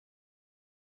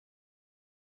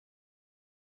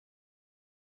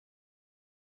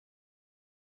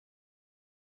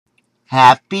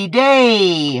Happy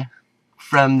day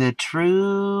from the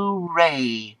true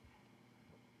Ray.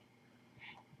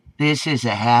 This is a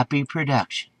happy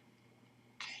production.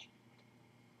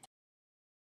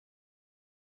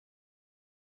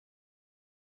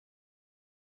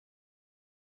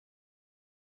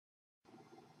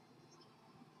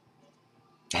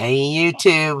 Hey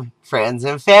YouTube, friends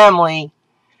and family.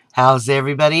 How's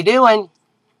everybody doing?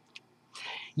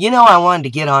 I wanted to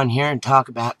get on here and talk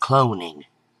about cloning.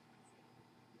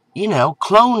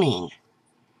 Cloning.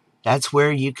 That's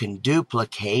where you can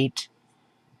duplicate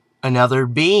another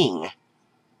being.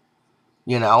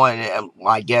 And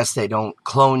I guess they don't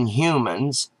clone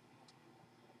humans.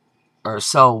 Or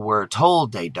so we're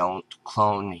told they don't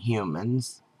clone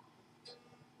humans.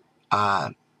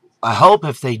 I hope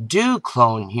if they do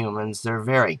clone humans, they're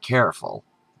very careful.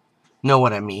 Know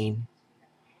what I mean?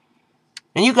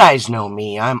 And you guys know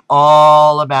me. I'm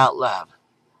all about love.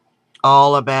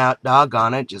 All about,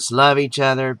 doggone it, just love each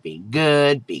other, be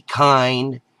good, be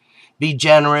kind, be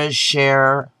generous,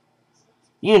 share.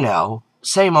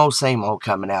 Same old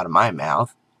coming out of my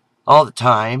mouth all the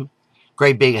time.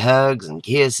 Great big hugs and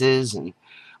kisses and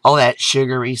all that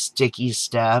sugary, sticky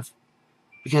stuff.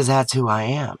 Because that's who I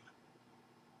am.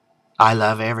 I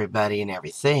love everybody and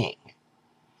everything.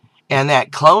 And that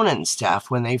cloning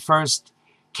stuff, when they first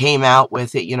came out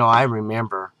with it,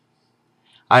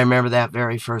 I remember that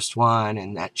very first one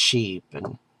and that sheep.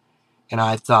 And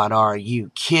I thought, are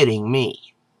you kidding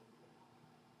me?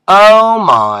 Oh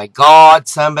my God,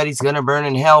 somebody's going to burn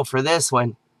in hell for this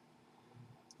one.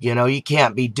 You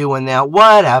can't be doing that.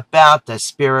 What about the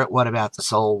spirit? What about the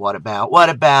soul? What about? A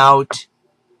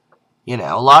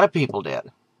lot of people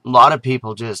did. A lot of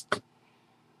people just...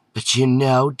 But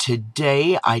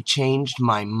today I changed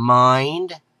my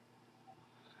mind.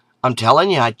 I'm telling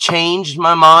you, I changed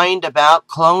my mind about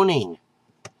cloning.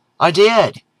 I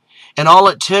did. And all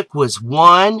it took was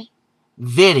one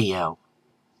video.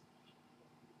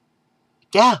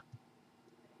 Yeah.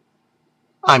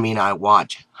 I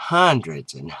watch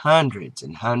hundreds and hundreds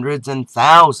and hundreds and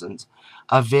thousands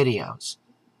of videos.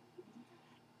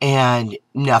 And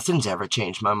nothing's ever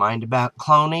changed my mind about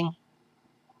cloning.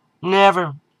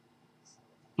 Never.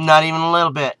 Not even a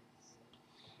little bit.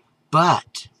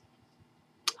 But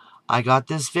I got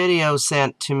this video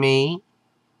sent to me.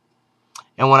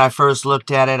 And when I first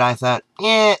looked at it, I thought,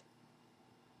 But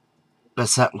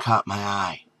something caught my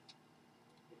eye.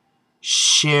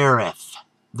 Sheriff.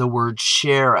 The word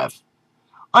sheriff.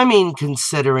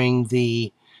 Considering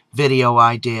the video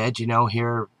I did,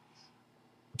 here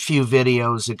a few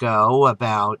videos ago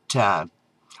about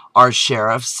our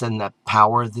sheriffs and the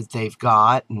power that they've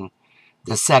got and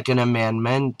the Second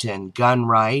Amendment and gun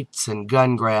rights and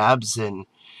gun grabs and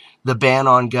the ban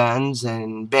on guns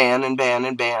and ban and ban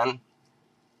and ban.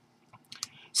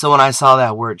 So when I saw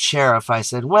that word sheriff, I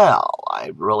said, well,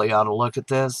 I really ought to look at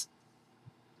this.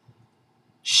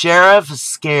 Sheriff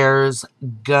scares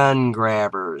gun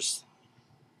grabbers.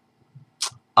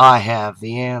 I have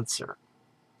the answer.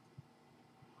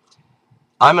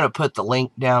 I'm going to put the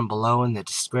link down below in the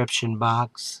description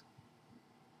box.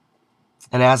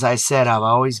 And as I said, I've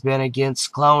always been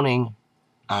against cloning.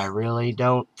 I really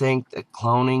don't think that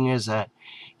cloning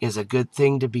is a good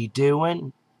thing to be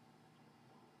doing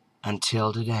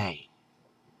until today.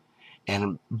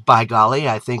 And by golly,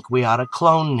 I think we ought to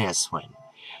clone this one.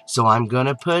 So I'm going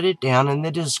to put it down in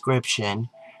the description.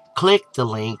 Click the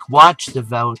link, watch the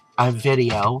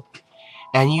video,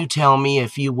 and you tell me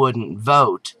if you wouldn't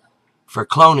vote for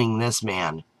cloning this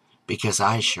man, because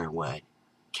I sure would.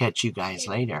 Catch you guys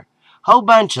later. Whole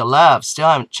bunch of love. Still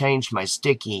haven't changed my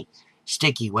sticky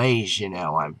ways,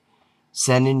 I'm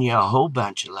sending you a whole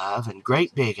bunch of love and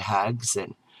great big hugs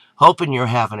and hoping you're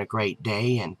having a great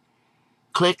day. And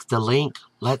click the link.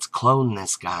 Let's clone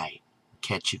this guy.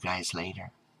 Catch you guys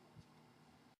later.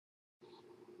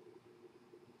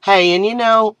 Hey,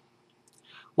 and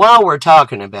while we're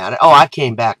talking about it... Oh, I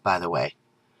came back, by the way.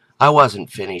 I wasn't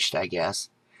finished, I guess.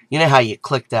 You know how you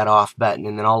click that off button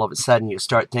and then all of a sudden you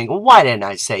start thinking, well, why didn't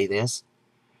I say this?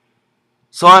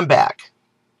 So I'm back.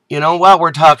 While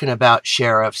we're talking about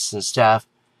sheriffs and stuff,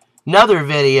 another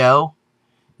video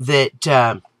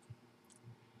that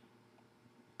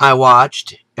I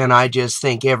watched, and I just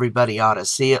think everybody ought to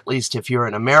see it. At least if you're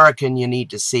an American, you need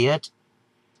to see it.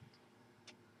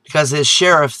 Because this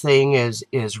sheriff thing is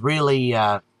really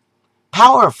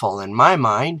powerful in my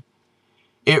mind.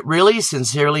 It really,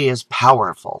 sincerely is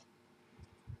powerful.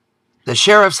 The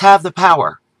sheriffs have the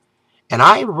power. And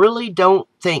I really don't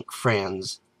think,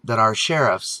 friends, that our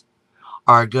sheriffs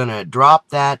are going to drop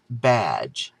that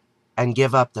badge and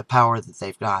give up the power that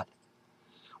they've got.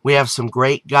 We have some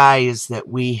great guys that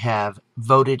we have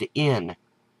voted in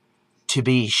to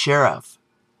be sheriff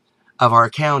of our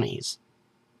counties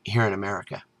here in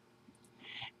America.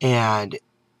 And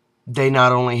they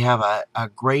not only have a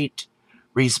great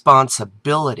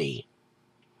responsibility,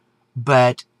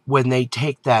 but when they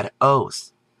take that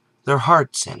oath, their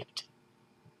heart's in it.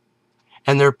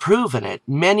 And they're proving it.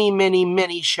 Many, many,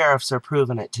 many sheriffs are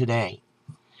proving it today.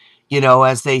 You know,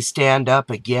 as they stand up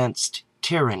against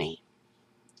tyranny.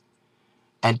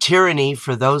 And tyranny,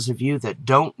 for those of you that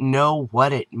don't know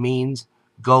what it means,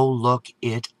 go look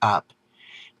it up.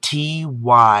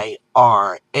 Tyranny,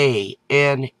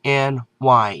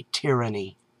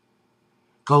 tyranny.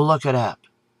 Go look it up.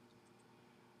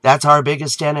 That's our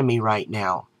biggest enemy right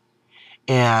now.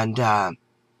 And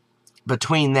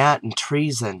between that and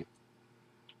treason,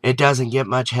 it doesn't get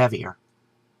much heavier.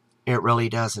 It really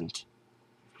doesn't.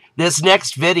 This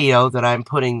next video that I'm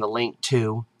putting the link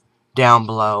to down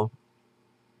below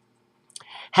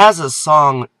has a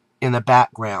song in the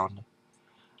background.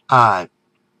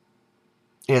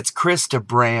 It's Krista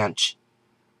Branch,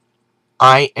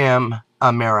 I Am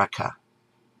America.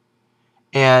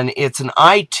 And it's an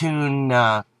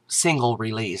iTunes single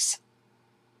release.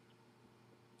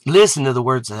 Listen to the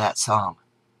words of that song.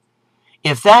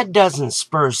 If that doesn't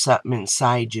spur something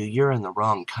inside you, you're in the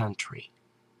wrong country.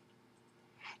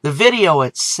 The video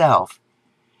itself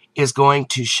is going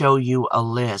to show you a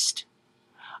list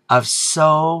of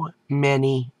so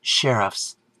many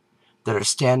sheriffs that are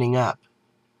standing up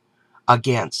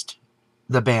against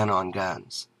the ban on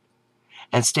guns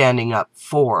and standing up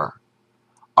for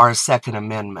our Second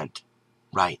Amendment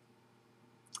right.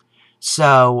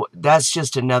 So that's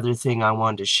just another thing I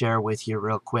wanted to share with you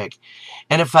real quick.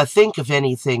 And if I think of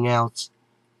anything else,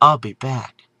 I'll be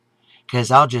back.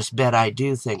 Because I'll just bet I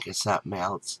do think of something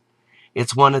else.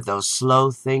 It's one of those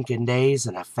slow thinking days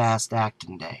and a fast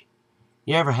acting day.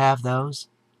 You ever have those?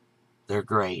 They're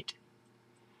great.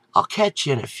 I'll catch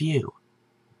you in a few.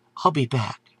 I'll be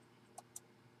back.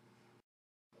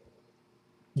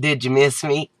 Did you miss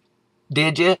me?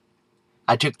 Did you?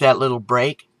 I took that little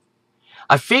break.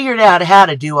 I figured out how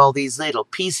to do all these little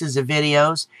pieces of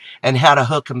videos and how to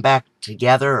hook them back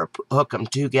together or hook them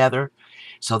together.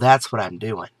 So that's what I'm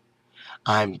doing.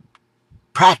 I'm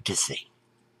practicing.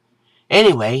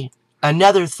 Anyway,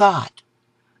 another thought.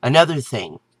 Another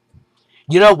thing.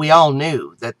 You know, we all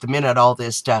knew that the minute all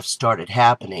this stuff started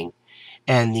happening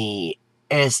and the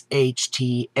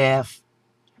SHTF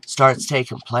starts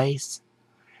taking place,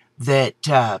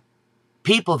 that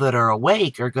people that are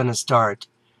awake are going to start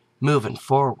moving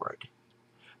forward.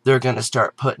 They're going to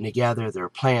start putting together their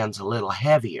plans a little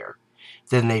heavier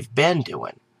than they've been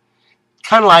doing.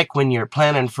 Kind of like when you're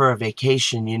planning for a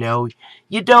vacation, you know,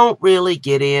 you don't really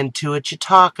get into it. You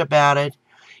talk about it.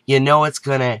 You know it's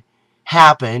going to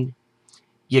happen.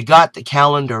 You got the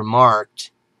calendar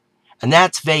marked. And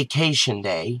that's vacation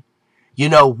day. You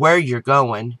know where you're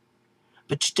going.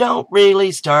 But you don't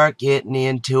really start getting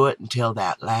into it until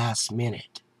that last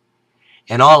minute.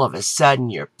 And all of a sudden,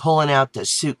 you're pulling out the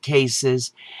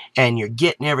suitcases and you're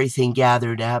getting everything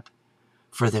gathered up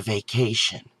for the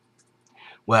vacation.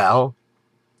 Well,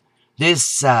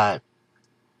 this gun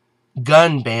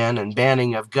ban and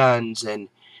banning of guns and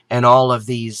all of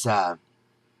these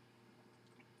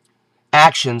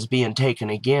actions being taken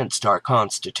against our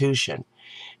Constitution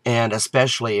and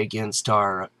especially against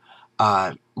our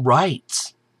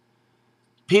rights.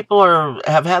 People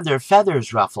have had their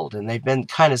feathers ruffled, and they've been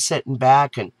kind of sitting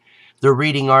back and they're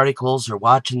reading articles or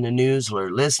watching the news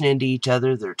or listening to each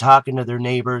other. They're talking to their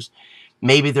neighbors.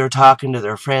 Maybe they're talking to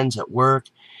their friends at work,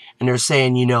 and they're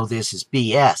saying, you know, this is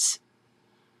BS.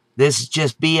 This is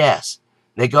just BS.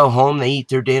 They go home, they eat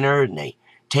their dinner, and they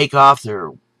take off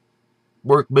their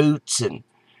work boots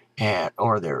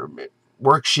or their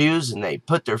work shoes, and they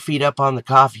put their feet up on the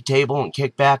coffee table and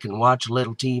kick back and watch a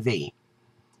little TV.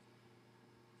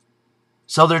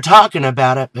 So they're talking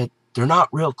about it, but they're not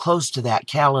real close to that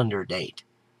calendar date.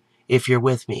 If you're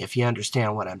with me, if you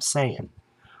understand what I'm saying.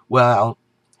 Well,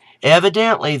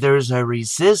 evidently there's a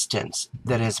resistance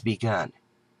that has begun.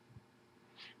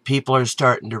 People are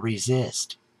starting to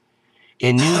resist.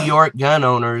 In New York, gun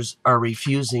owners are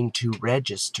refusing to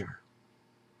register.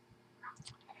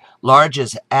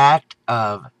 Largest act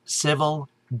of civil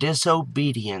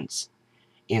disobedience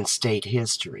in state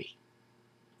history.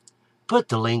 Put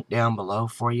the link down below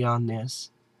for you on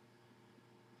this.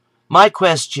 My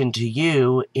question to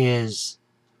you is,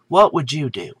 what would you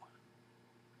do?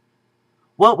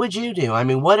 What would you do? I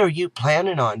mean, what are you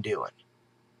planning on doing?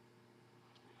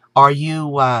 Are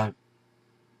you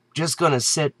just going to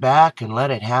sit back and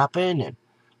let it happen and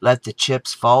let the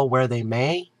chips fall where they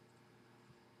may?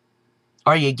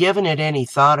 Are you giving it any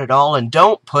thought at all? And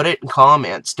don't put it in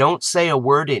comments. Don't say a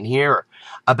word in here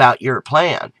about your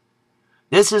plan.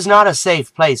 This is not a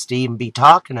safe place to even be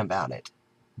talking about it.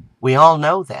 We all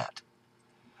know that.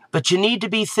 But you need to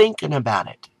be thinking about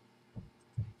it.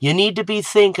 You need to be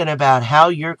thinking about how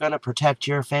you're going to protect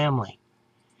your family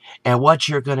and what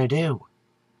you're going to do.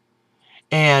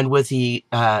 And with the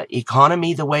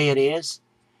economy the way it is,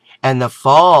 and the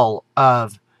fall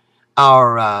of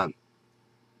our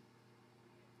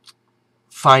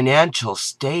financial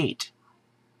state,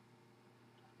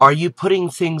 are you putting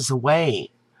things away?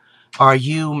 Are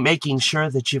you making sure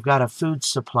that you've got a food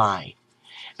supply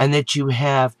and that you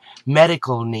have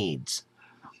medical needs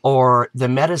or the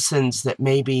medicines that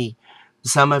maybe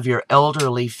some of your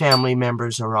elderly family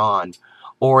members are on,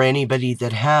 or anybody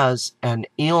that has an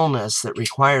illness that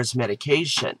requires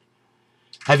medication?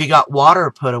 Have you got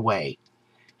water put away?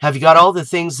 Have you got all the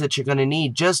things that you're going to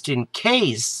need just in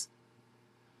case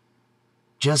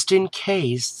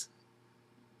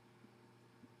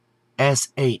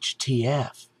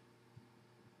SHTF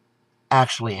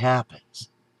actually happens?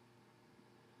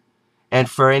 And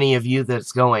for any of you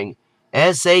that's going,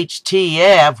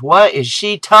 SHTF, what is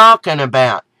she talking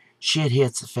about? Shit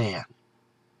hits the fan.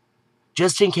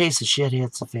 Just in case the shit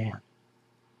hits the fan.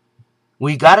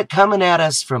 We got it coming at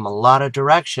us from a lot of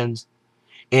directions.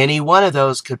 Any one of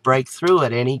those could break through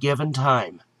at any given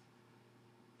time.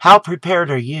 How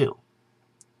prepared are you?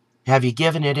 Have you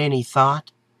given it any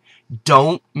thought?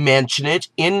 Don't mention it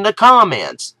in the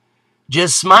comments.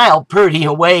 Just smile pretty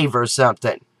and wave or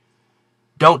something.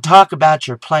 Don't talk about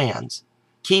your plans.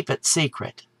 Keep it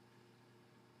secret.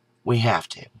 We have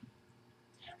to.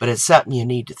 But it's something you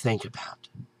need to think about.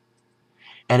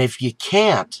 And if you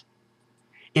can't,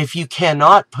 if you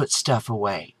cannot put stuff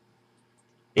away,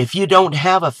 if you don't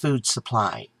have a food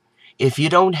supply, if you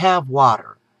don't have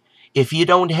water, if you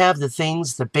don't have the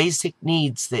things, the basic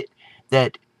needs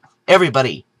that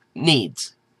everybody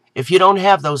needs, if you don't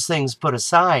have those things put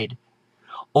aside,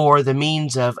 or the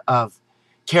means of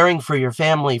caring for your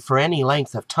family for any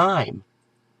length of time,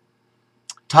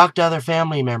 talk to other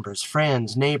family members,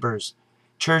 friends, neighbors,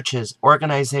 churches,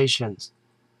 organizations.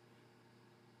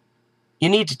 You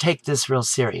need to take this real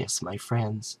serious, my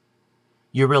friends.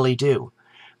 You really do.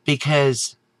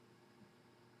 Because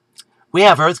we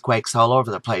have earthquakes all over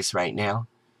the place right now,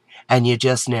 and you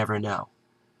just never know.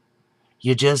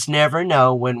 You just never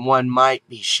know when one might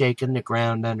be shaking the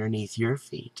ground underneath your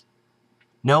feet.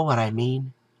 Know what I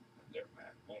mean? They're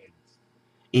man-made.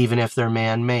 Even if they're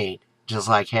man-made, just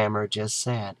like Hammer just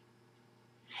said.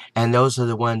 And those are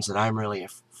the ones that I'm really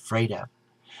afraid of.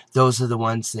 Those are the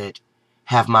ones that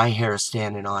have my hair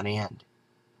standing on end.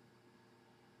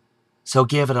 So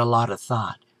give it a lot of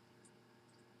thought.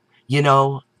 You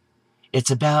know,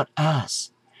 it's about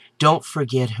us. Don't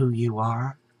forget who you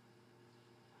are.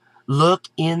 Look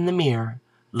in the mirror,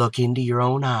 look into your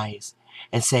own eyes,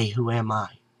 and say, who am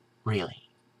I, really?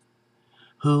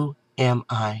 Who am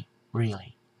I,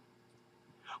 really?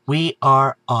 We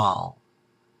are all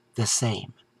the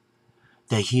same,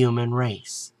 the human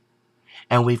race.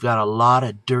 And we've got a lot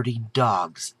of dirty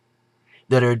dogs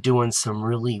that are doing some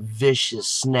really vicious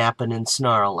snapping and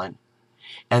snarling.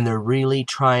 And they're really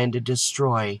trying to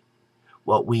destroy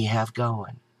what we have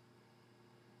going.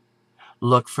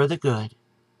 Look for the good.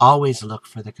 Always look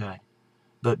for the good.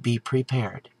 But be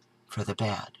prepared for the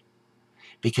bad.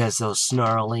 Because those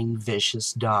snarling,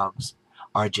 vicious dogs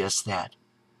are just that.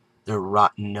 They're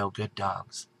rotten, no good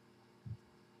dogs.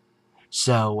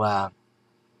 So,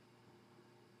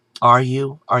 are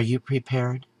you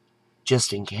prepared?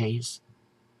 Just in case?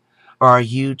 Or are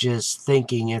you just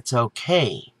thinking it's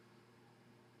okay?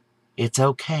 It's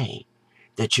okay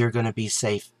that you're going to be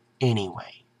safe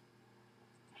anyway.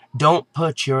 Don't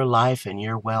put your life and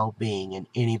your well-being in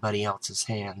anybody else's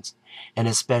hands, and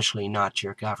especially not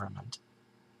your government,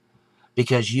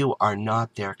 because you are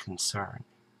not their concern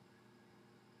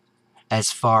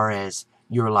as far as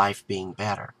your life being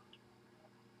better.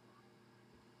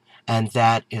 And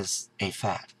that is a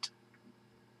fact.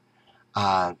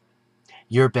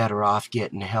 You're better off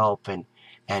getting help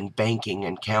and banking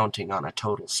and counting on a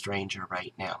total stranger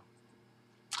right now.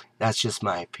 That's just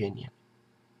my opinion.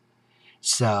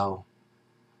 So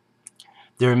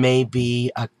there may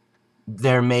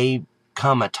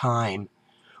come a time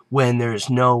when there's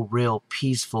no real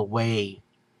peaceful way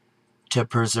to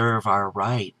preserve our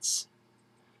rights,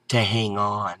 to hang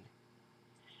on.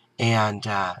 And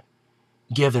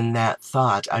given that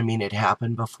thought, I mean, it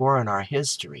happened before in our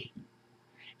history.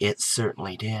 It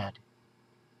certainly did.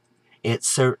 It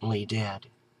certainly did.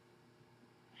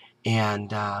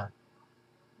 And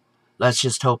let's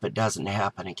just hope it doesn't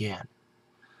happen again.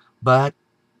 But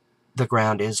the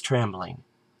ground is trembling.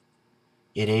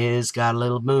 It is got a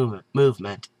little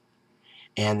movement,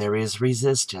 and there is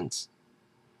resistance.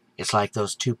 It's like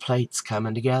those two plates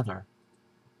coming together.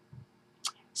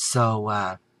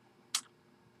 So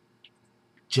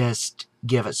just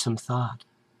give it some thought,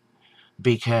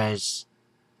 because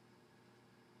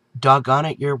doggone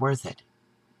it, you're worth it.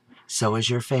 So is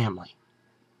your family.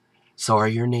 So are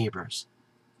your neighbors.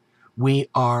 We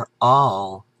are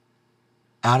all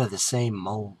out of the same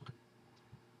mold.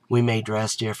 We may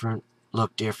dress different,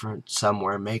 look different. Some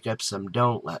wear makeup, some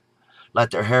don't.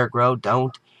 Let their hair grow,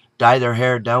 don't. Dye their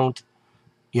hair, don't.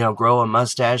 Grow a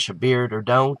mustache, a beard, or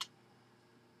don't.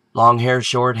 Long hair,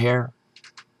 short hair.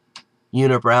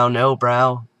 Unibrow, no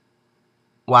brow.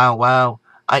 Wow, wow.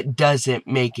 It doesn't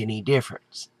make any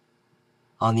difference.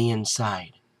 On the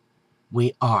inside,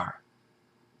 we are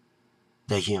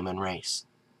the human race.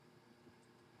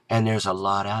 And there's a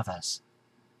lot of us.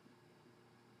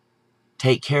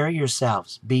 Take care of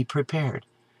yourselves. Be prepared.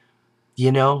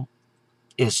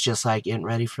 It's just like getting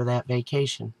ready for that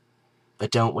vacation.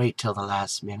 But don't wait till the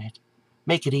last minute.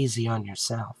 Make it easy on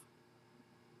yourself.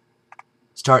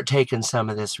 Start taking some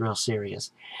of this real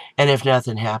serious. And if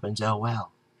nothing happens, oh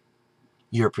well.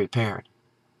 You're prepared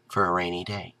for a rainy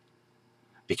day,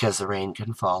 because the rain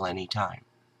can fall anytime.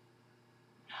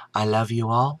 I love you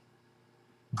all.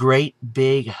 Great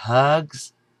big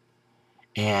hugs.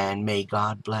 And may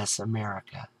God bless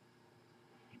America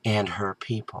and her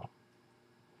people.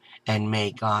 And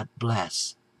may God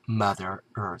bless Mother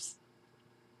Earth.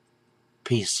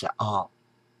 Peace to all.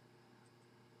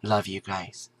 Love you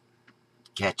guys.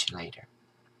 Catch you later.